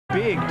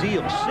Big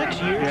deal.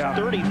 6 years, Yeah.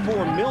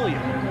 $34 million.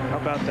 How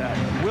about that?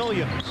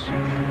 Williams.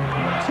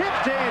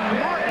 Tipped in.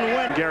 Martin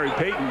went. Gary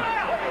Payton,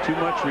 too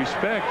much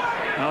respect.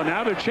 Oh,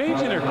 now they're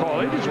changing their call.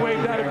 They just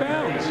waved out of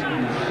bounds.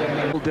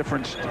 A little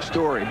different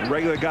story. A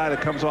regular guy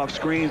that comes off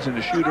screens and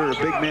a shooter, a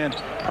big man,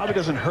 probably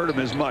doesn't hurt him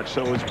as much,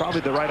 so it's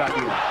probably the right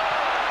idea.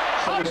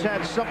 Huggs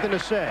had something to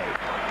say.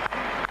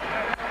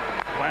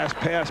 Last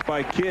pass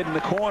by Kidd in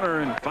the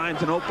corner and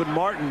finds an open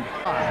Martin.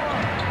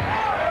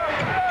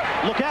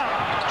 Look out.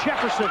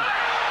 Jefferson.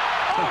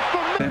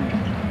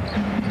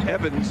 And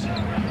Evans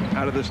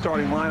out of the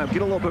starting lineup.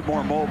 Get a little bit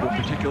more mobile,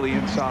 particularly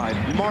inside.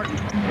 Martin.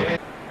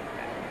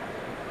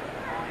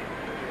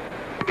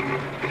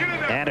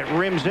 And it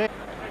rims in.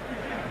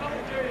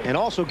 And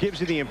also gives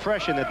you the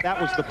impression that that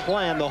was the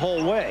plan the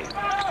whole way.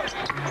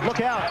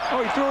 Look out.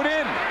 Oh, he threw it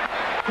in.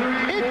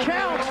 It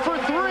counts for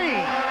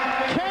 3.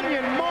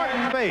 Kenyon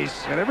Martin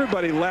base. And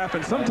everybody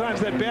laughing. Sometimes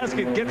that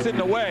basket gets in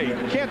the way.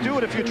 Can't do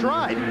it if you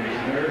tried.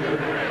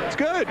 It's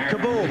good.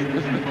 Kaboom.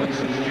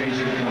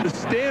 The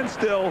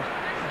standstill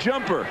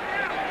jumper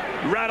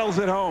rattles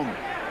it home.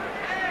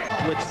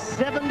 With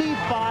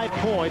 75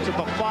 points at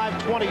the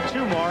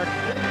 5:22 mark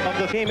of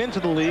the came into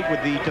the league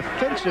with the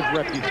defensive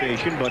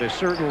reputation, but has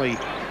certainly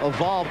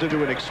evolved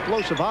into an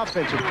explosive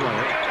offensive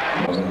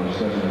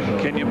player.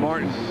 Kenyon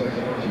Martin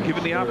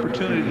given the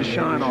opportunity to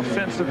shine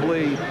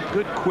offensively.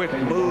 Good quick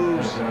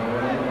moves.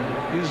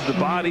 Uses the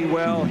body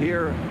well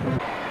here.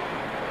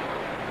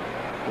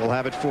 We'll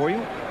have it for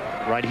you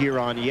right here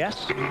on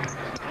Yes.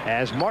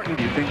 As Martin.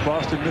 Do you think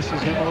Boston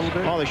misses him a little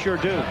bit? Oh, they sure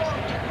do.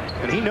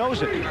 And he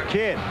knows it.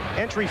 Kidd,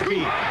 entry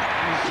feed.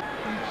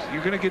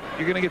 You're gonna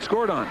get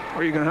scored on,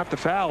 or you're gonna have to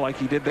foul like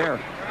he did there.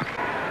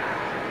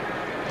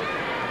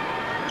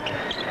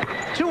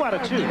 2 out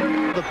of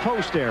 2. The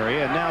post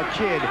area, and now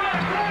Kidd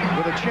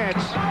with a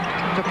chance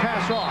to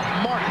pass off.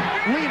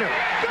 Martin, leaner,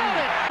 got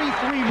it.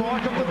 3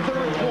 mark of the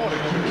 3rd quarter.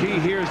 Key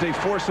here is they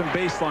force some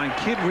baseline.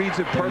 Kidd reads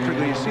it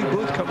perfectly. You see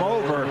Booth come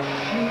over,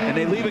 and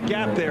they leave a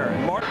gap there.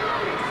 Martin.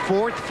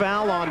 4th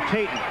foul on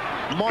Payton.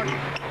 Martin.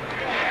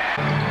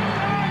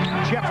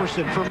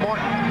 Jefferson for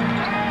Martin.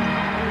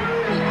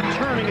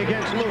 Turning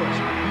against Lewis.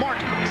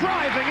 Martin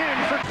driving in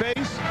for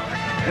Face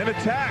and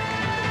attack.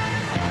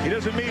 He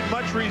doesn't meet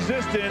much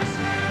resistance,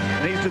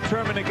 and he's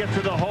determined to get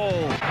to the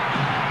hole.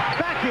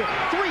 back in.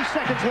 3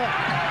 seconds left.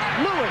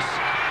 Lewis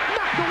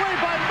knocked away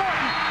by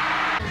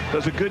Martin.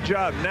 Does a good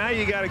job. Now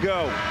you got to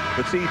go.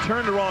 But see, he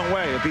turned the wrong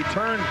way. If he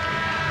turned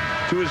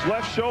to his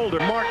left shoulder.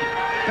 Martin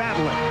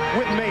battling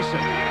with Mason.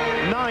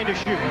 9 to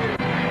shoot.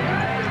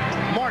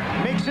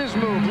 Martin makes his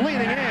move,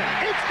 leaning in.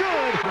 It's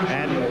good.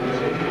 And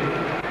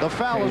the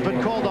foul has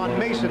been called on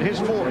Mason, his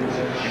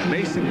 4th.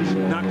 Mason's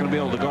not going to be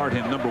able to guard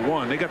him, number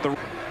 1. They got the...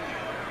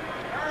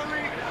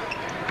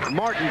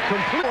 Martin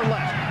complete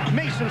left.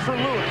 Mason for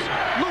Lewis.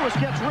 Lewis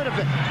gets rid of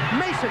it.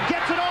 Mason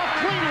gets it off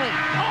cleanly.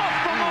 Off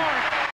the